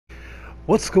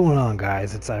What's going on,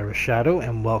 guys? It's Irish Shadow,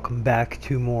 and welcome back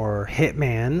to more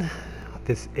Hitman.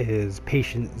 This is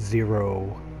Patient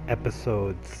Zero,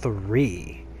 Episode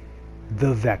 3,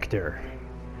 The Vector.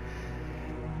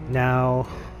 Now,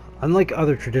 unlike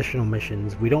other traditional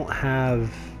missions, we don't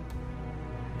have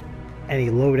any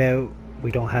loadout,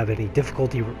 we don't have any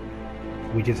difficulty,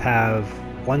 we just have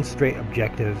one straight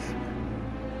objective.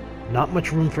 Not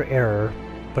much room for error,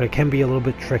 but it can be a little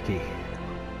bit tricky.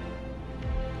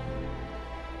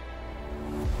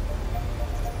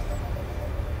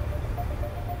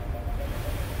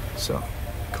 So,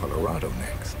 Colorado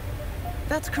next.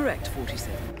 That's correct,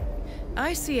 47.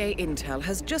 ICA Intel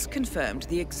has just confirmed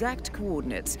the exact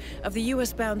coordinates of the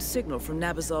US-bound signal from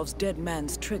Nabazov's dead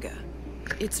man's trigger.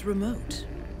 It's remote.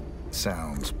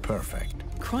 Sounds perfect.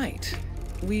 Quite.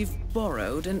 We've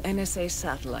borrowed an NSA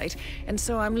satellite, and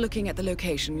so I'm looking at the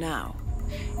location now.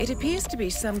 It appears to be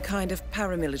some kind of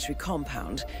paramilitary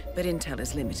compound, but intel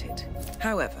is limited.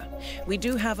 However, we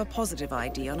do have a positive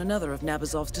ID on another of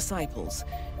Nabazov's disciples,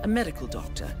 a medical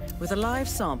doctor with a live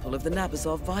sample of the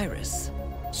Nabazov virus.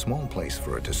 Small place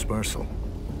for a dispersal.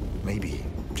 Maybe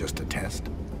just a test?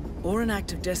 Or an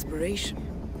act of desperation.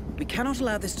 We cannot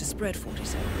allow this to spread,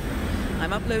 47.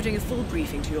 I'm uploading a full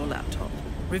briefing to your laptop.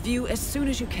 Review as soon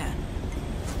as you can.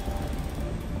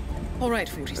 All right,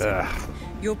 47.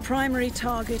 Your primary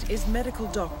target is medical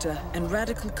doctor and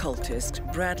radical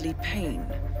cultist Bradley Paine.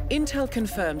 Intel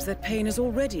confirms that Paine has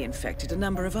already infected a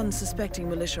number of unsuspecting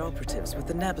militia operatives with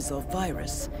the Nabazov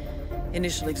virus.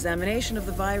 Initial examination of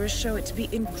the virus show it to be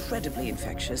incredibly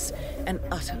infectious and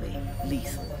utterly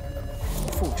lethal.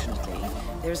 Fortunately,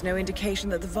 there is no indication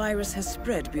that the virus has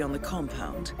spread beyond the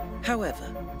compound.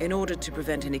 However, in order to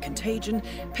prevent any contagion,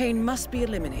 Paine must be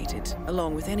eliminated,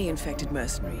 along with any infected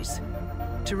mercenaries.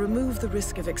 To remove the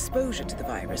risk of exposure to the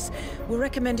virus, we're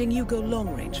recommending you go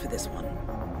long range for this one.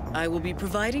 I will be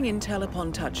providing intel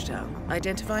upon touchdown,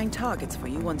 identifying targets for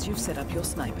you once you've set up your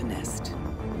sniper nest.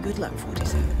 Good luck,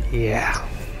 47. Yeah.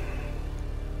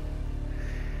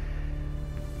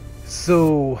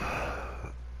 So,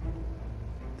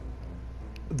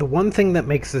 the one thing that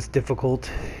makes this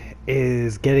difficult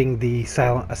is getting the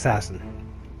silent assassin.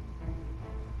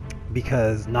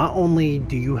 Because not only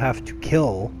do you have to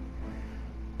kill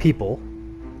people,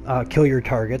 kill your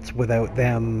targets without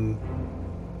them,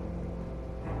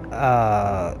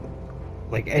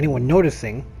 like anyone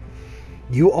noticing,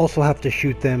 you also have to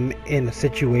shoot them in a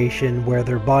situation where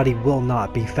their body will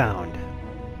not be found.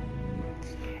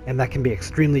 And that can be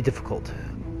extremely difficult.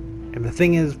 And the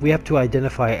thing is, we have to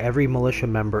identify every militia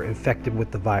member infected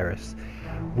with the virus.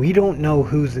 We don't know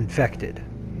who's infected,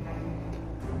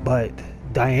 but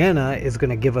Diana is going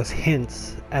to give us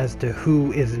hints as to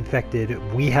who is infected.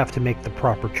 We have to make the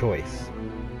proper choice.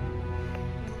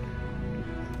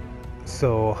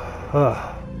 So,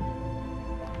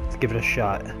 let's give it a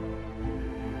shot.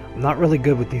 I'm not really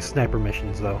good with these sniper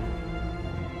missions, though.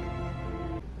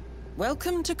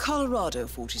 Welcome to Colorado,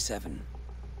 47.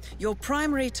 Your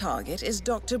primary target is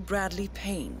Dr. Bradley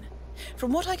Paine.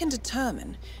 From what I can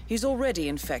determine, he's already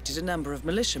infected a number of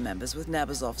militia members with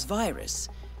Nabazov's virus.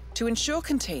 To ensure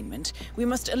containment, we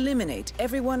must eliminate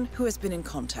everyone who has been in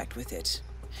contact with it.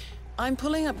 I'm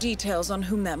pulling up details on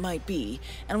whom that might be,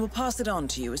 and will pass it on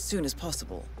to you as soon as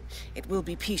possible. It will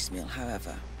be piecemeal,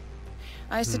 however.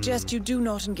 I suggest you do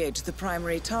not engage the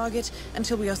primary target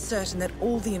until we are certain that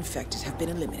all the infected have been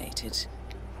eliminated.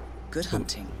 Good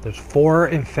hunting. There's 4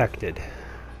 infected.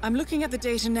 I'm looking at the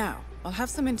data now. I'll have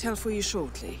some intel for you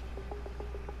shortly.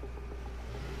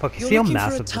 Fuck, you You're see how looking for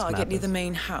massive a this target map near is? the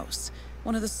main house.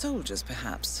 One of the soldiers,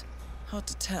 perhaps. Hard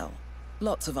to tell.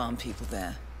 Lots of armed people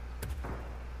there.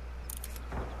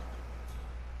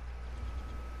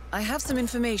 I have some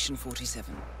information,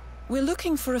 47. We're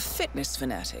looking for a fitness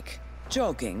fanatic.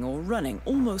 Jogging or running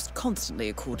almost constantly,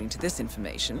 according to this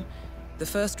information. The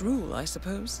first rule, I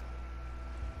suppose.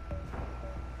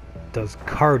 Does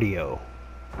cardio.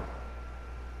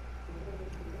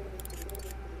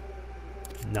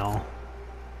 No.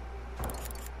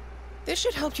 This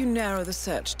should help you narrow the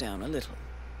search down a little.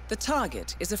 The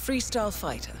target is a freestyle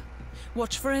fighter.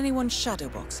 Watch for anyone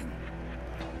shadowboxing.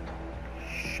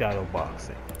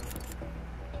 Shadowboxing.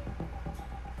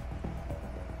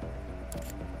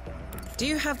 Do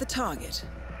you have the target?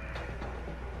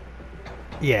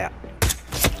 Yeah.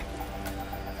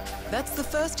 That's the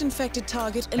first infected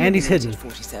target And he's eliminated,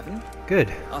 hidden. 47.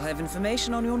 Good. I'll have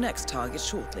information on your next target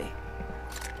shortly.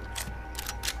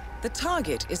 The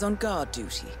target is on guard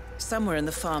duty, somewhere in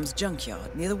the farm's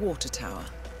junkyard near the water tower.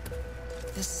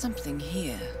 There's something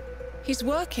here. He's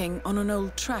working on an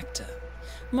old tractor.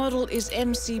 Model is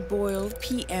MC Boyle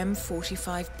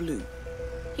PM45 Blue.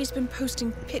 He's been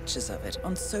posting pictures of it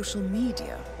on social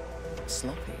media.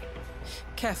 Sloppy.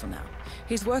 Careful now.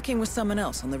 He's working with someone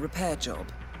else on the repair job.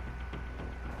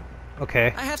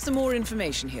 Okay. I have some more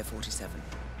information here, 47.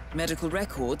 Medical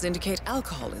records indicate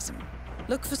alcoholism.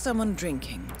 Look for someone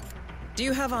drinking. Do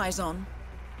you have eyes on?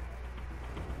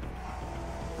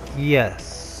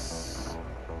 Yes.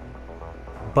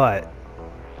 But...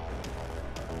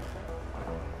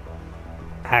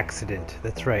 accident.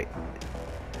 That's right.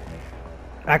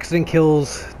 Accident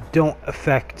kills don't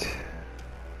affect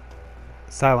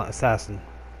silent assassin.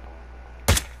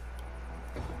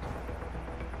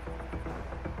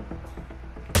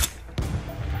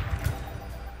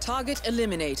 Target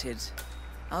eliminated.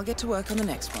 I'll get to work on the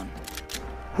next one.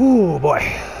 Ooh, boy.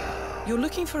 You're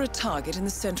looking for a target in the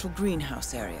central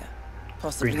greenhouse area.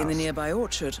 Possibly in the nearby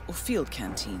orchard or field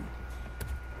canteen.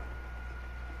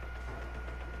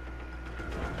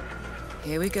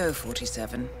 Here we go,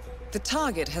 47. The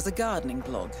target has a gardening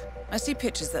blog. I see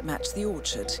pictures that match the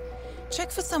orchard.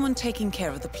 Check for someone taking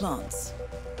care of the plants.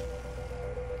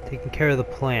 Taking care of the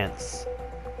plants.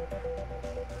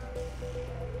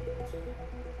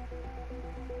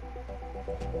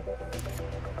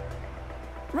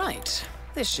 Right.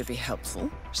 This should be helpful.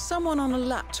 Someone on a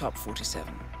laptop,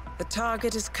 47. The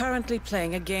target is currently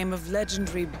playing a game of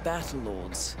legendary battle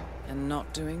lords, and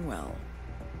not doing well.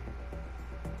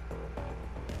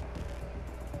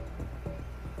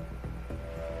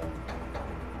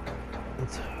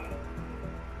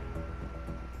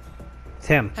 It's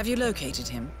him. Have you located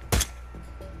him?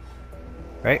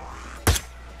 Right?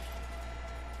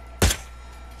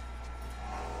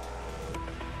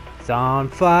 It's on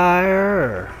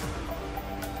fire.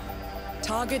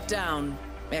 Target down.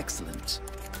 Excellent.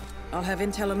 I'll have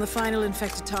intel on the final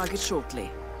infected target shortly.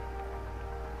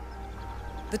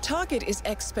 The target is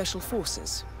ex-Special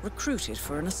Forces, recruited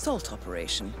for an assault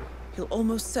operation. He'll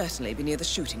almost certainly be near the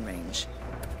shooting range.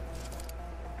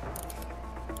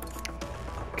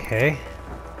 Okay.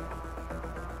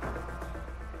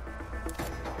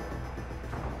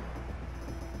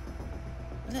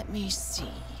 Let me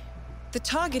see. The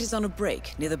target is on a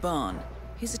break near the barn.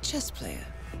 He's a chess player.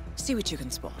 See what you can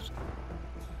spot.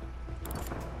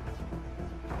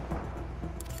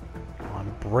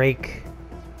 On break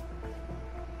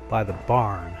by the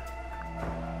barn.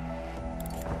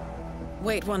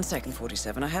 Wait 1 second,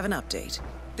 47. I have an update.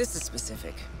 This is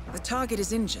specific. The target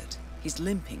is injured. He's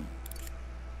limping.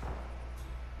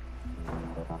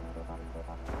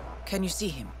 Can you see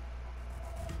him?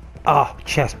 Oh,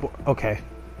 chessboard. Okay.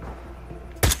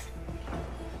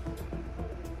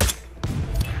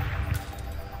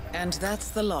 And that's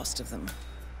the last of them.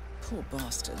 Poor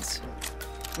bastards.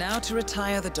 Now to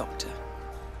retire the doctor.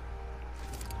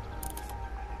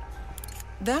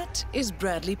 That is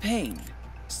Bradley Paine,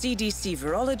 CDC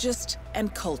virologist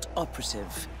and cult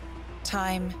operative.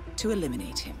 Time to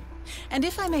eliminate him. And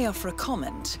if I may offer a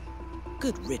comment,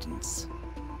 good riddance.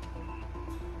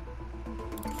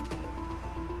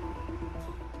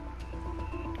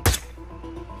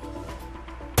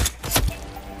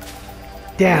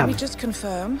 Damn. Let me just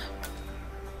confirm.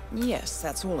 Yes,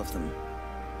 that's all of them.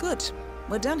 Good.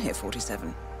 We're done here,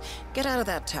 47. Get out of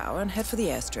that tower and head for the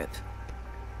airstrip.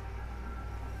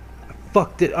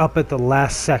 Fucked it up at the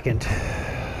last second.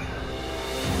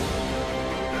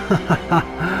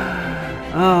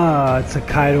 Ah, it's a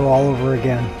Kaido all over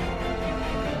again.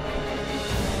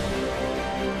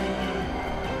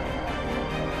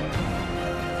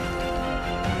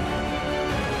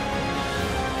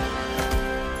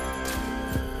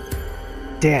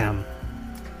 Damn.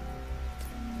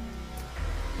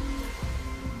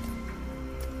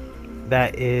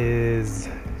 That is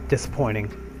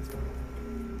disappointing.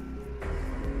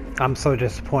 I'm so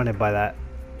disappointed by that.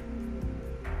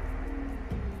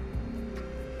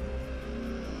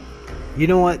 You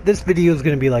know what? This video is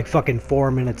going to be like fucking 4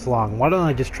 minutes long. Why don't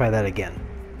I just try that again?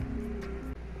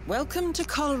 Welcome to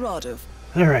Colorado.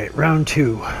 Alright, round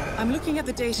 2. I'm looking at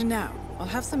the data now. I'll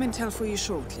have some intel for you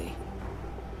shortly.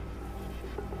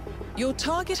 Your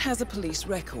target has a police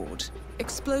record,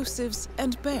 explosives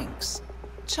and banks.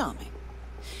 Charming.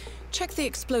 Check the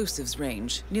explosives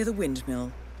range near the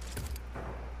windmill.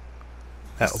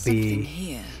 That'll be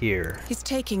here. He's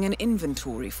taking an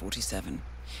inventory, 47.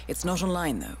 It's not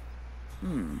online, though.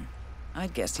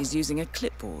 I'd guess he's using a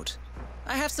clipboard.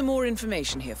 I have some more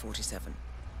information here, 47.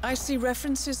 I see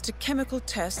references to chemical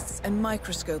tests and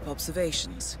microscope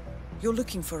observations. You're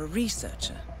looking for a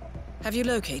researcher. Have you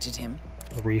located him?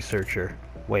 A researcher.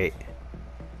 Wait.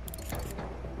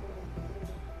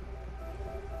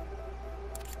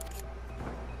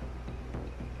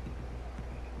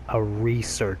 A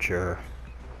researcher.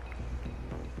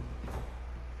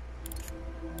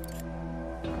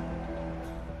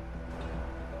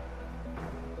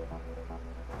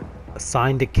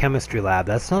 Assigned to chemistry lab.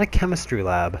 That's not a chemistry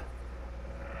lab.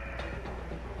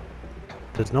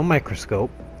 There's no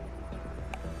microscope.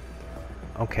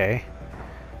 Okay.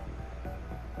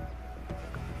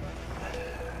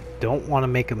 Don't want to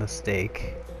make a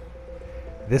mistake.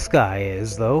 This guy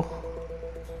is, though.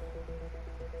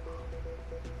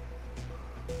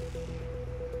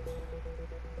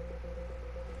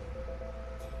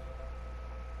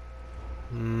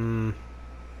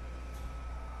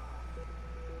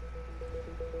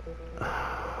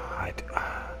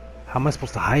 How am I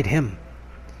supposed to hide him?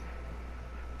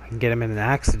 I can get him in an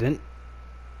accident.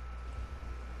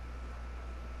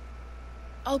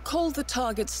 I'll call the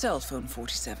target's cell phone,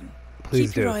 47. Please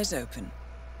Keep your do. eyes open.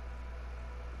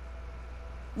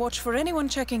 Watch for anyone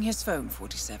checking his phone,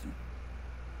 47.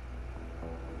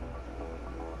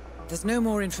 There's no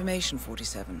more information,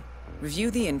 47.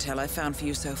 Review the intel I found for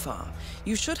you so far.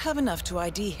 You should have enough to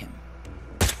ID him.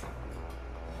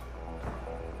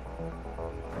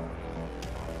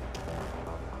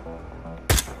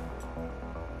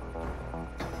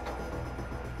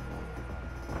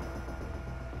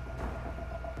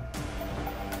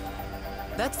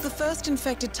 That's the first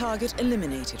infected target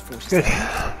eliminated, 47.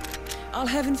 Good. I'll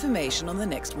have information on the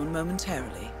next one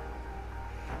momentarily.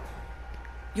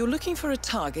 You're looking for a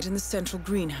target in the central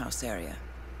greenhouse area,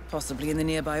 possibly in the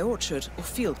nearby orchard or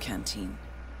field canteen.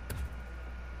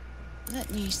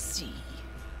 Let me see.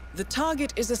 The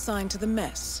target is assigned to the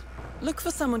mess. Look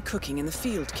for someone cooking in the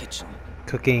field kitchen.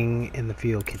 Cooking in the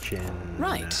field kitchen.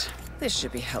 Right. This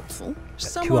should be helpful. Two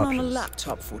Someone on a options.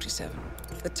 laptop, 47.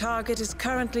 The target is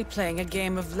currently playing a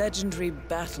game of legendary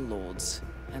battle lords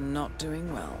and not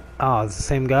doing well. Oh, it's the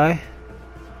same guy?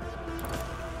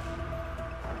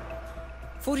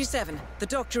 47. The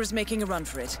doctor is making a run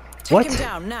for it. Take What? him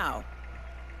down now.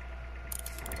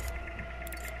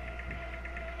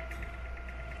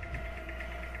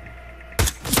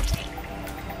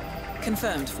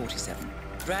 Confirmed, 47.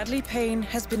 Bradley Paine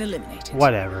has been eliminated.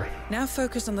 Whatever. Now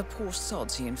focus on the poor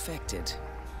sods he infected.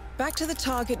 Back to the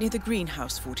target near the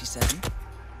greenhouse, 47.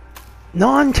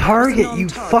 Non-target, you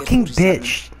Non-target, fucking 47.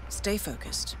 bitch. Stay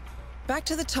focused. Back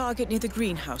to the target near the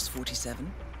greenhouse,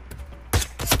 47.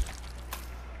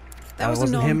 That was a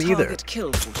wasn't him either. non-target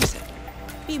kill, 47.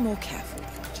 Be more careful,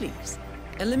 please.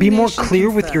 Be more Elimination clear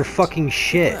with your confirmed. fucking Good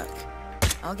shit. work.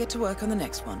 I'll get to work on the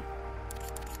next one.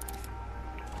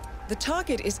 The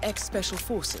target is ex-Special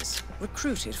Forces,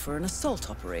 recruited for an assault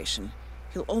operation.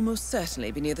 He'll almost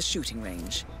certainly be near the shooting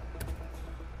range.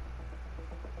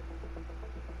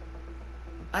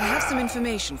 I have some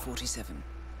information, 47.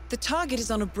 The target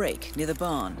is on a break near the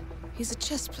barn. He's a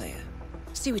chess player.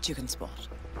 See what you can spot.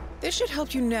 This should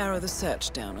help you narrow the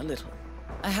search down a little.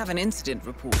 I have an incident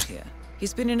report here.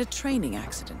 He's been in a training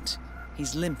accident.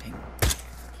 He's limping.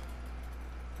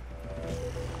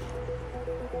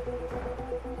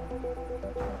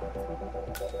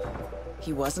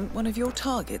 He wasn't one of your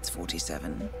targets,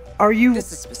 47. Are you...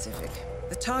 This is specific.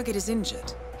 The target is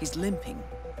injured. He's limping.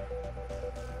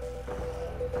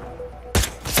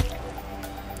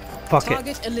 Fuck it.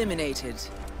 Target eliminated.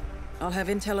 I'll have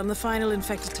intel on the final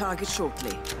infected target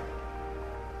shortly.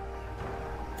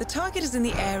 The target is in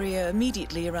the area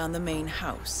immediately around the main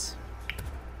house.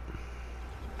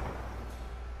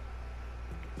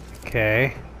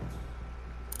 Okay.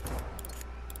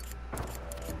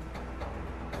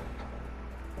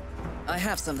 I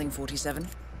have something, 47.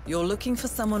 You're looking for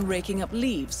someone raking up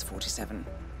leaves, 47.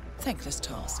 Thankless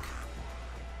task.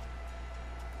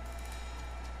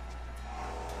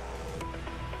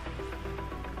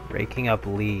 Raking up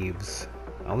leaves.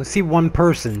 I only see one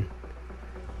person.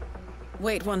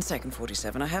 Wait 1 second,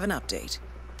 47. I have an update.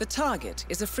 The target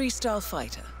is a freestyle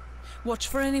fighter. Watch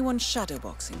for anyone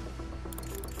shadowboxing.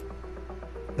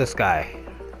 This guy.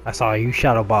 I saw you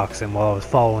shadowbox him while I was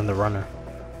following the runner.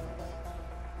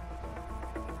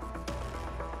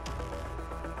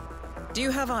 Do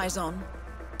you have eyes on?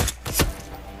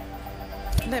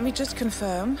 Let me just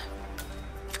confirm.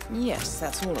 Yes,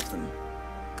 that's all of them.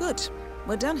 Good.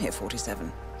 We're done here,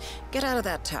 47. Get out of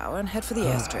that tower and head for the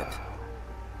airstrip.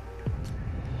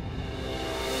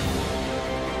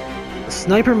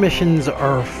 Sniper missions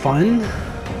are fun,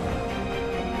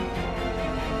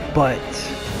 but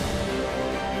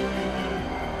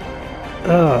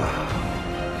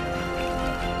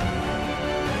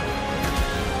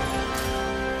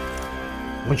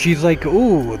when she's like,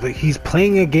 "Ooh, he's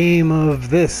playing a game of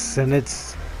this, and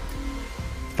it's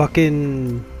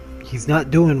fucking, he's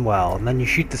not doing well," and then you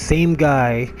shoot the same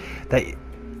guy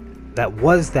that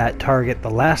was that target the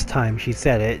last time she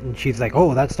said it, and she's like,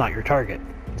 "Oh, that's not your target."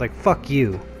 It's like, fuck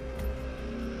you.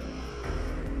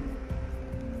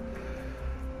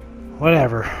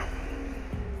 Whatever.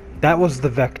 that was the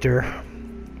Vector.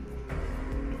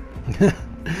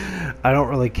 I don't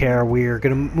really care. We're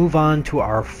going to move on to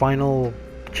our final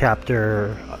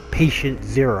chapter, Patient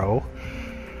Zero,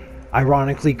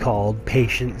 ironically called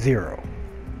Patient Zero.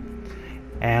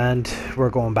 And we're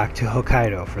going back to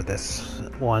Hokkaido for this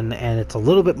one, and it's a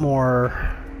little bit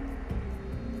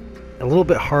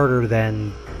harder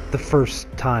than the first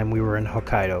time we were in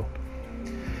Hokkaido.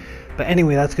 But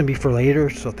anyway, that's going to be for later,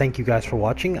 so thank you guys for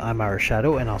watching. I'm Irish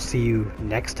Shadow, and I'll see you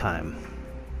next time.